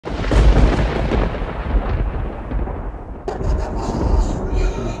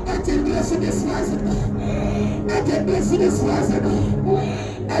this person.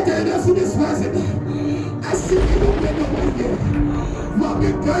 Again, I see this person. I see you don't get over here. You have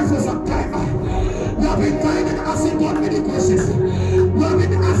been crying for some time. You have been crying and asking God many questions. You have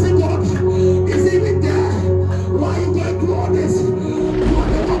been asking God, is he even there? Why are you going through all this? You are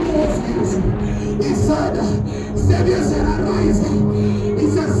the one who wants you. He said, Savior said, arise. He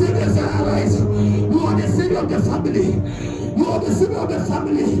said, Savior said, arise. You are the savior of the family. You are the savior of the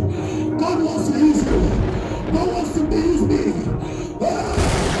family. God wants to use you. God wants to use me.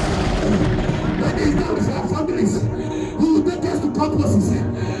 When he's down with our families, he will take us to campuses.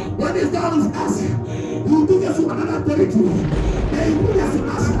 When he's down with us, he will take us to another territory. Then he will put us in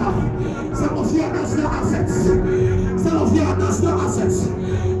national. Some of you are national assets. Some of you are national assets.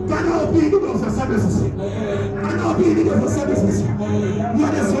 Cannot be in need of your services. Cannot be in need of your services. You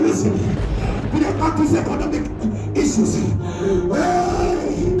are the solution to the country's economic issues. Hey,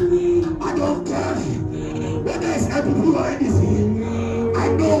 I don't care whether it's everything or anything. I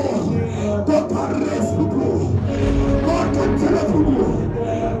know God can raise people. God can tell people.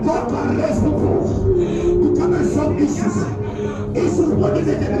 God can raise people who can resolve issues. Issues for the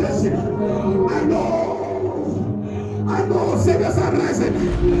generation. I know saviors are rising.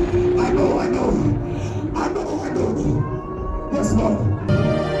 I know. Yes, Lord.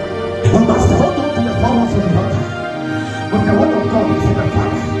 We must hold on to the power of the Lord. With the word of God in the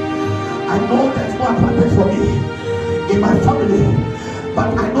Father. I know there's no advantage for me in my family, but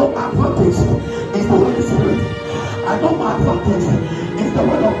I know my advantage is the Holy Spirit. I know my advantage is the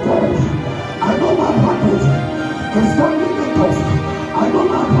word of God. I know my advantage is family makeup. I know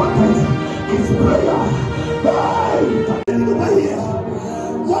my advantage is prayer.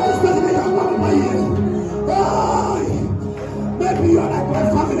 What is better than your mom in my ear? Maybe you are like my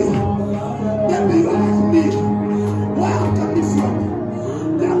family. Maybe you are like me. Where I come from?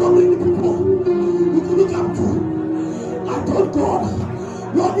 There are not many people you can look up to. I told God,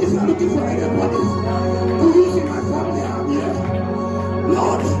 Lord, if you are looking for anybody to use in my family, I am here.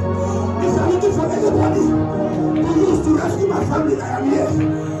 Lord, if you are looking for anybody to use to rescue my family, I am here.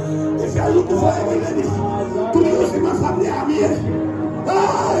 If you are looking for anybody to use in my family, I am here.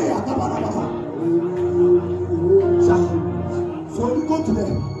 So you go to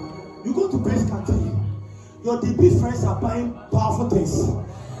them, you go to Grace Country. Your DB friends are buying powerful things,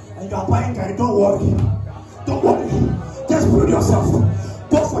 and you are buying guys. Don't worry, just build yourself.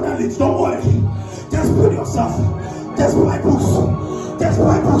 Go for that list, don't worry, just build yourself. Just buy books, just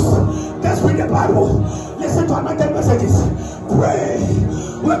read the Bible, listen to anointed messages, pray,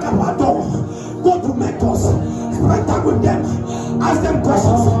 wake up at dawn, go to mentors, spend time with them, ask them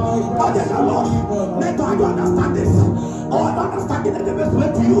questions. Oh, there's a Lord, mentor, I don't understand this. Oh, I don't understand it, let them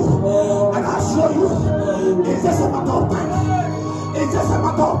explain to you, and I'll show you. It's just a matter of time. It's just a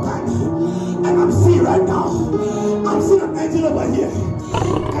matter of time. And I'm seeing right now, I'm seeing an angel over here.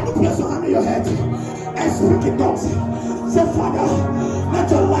 Can you place your hand on your head and speak in tongues? Say, Father, let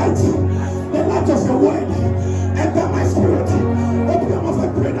your light, the light of your word, enter my spirit. Open your mouth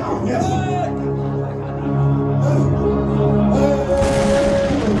and pray now. Yes.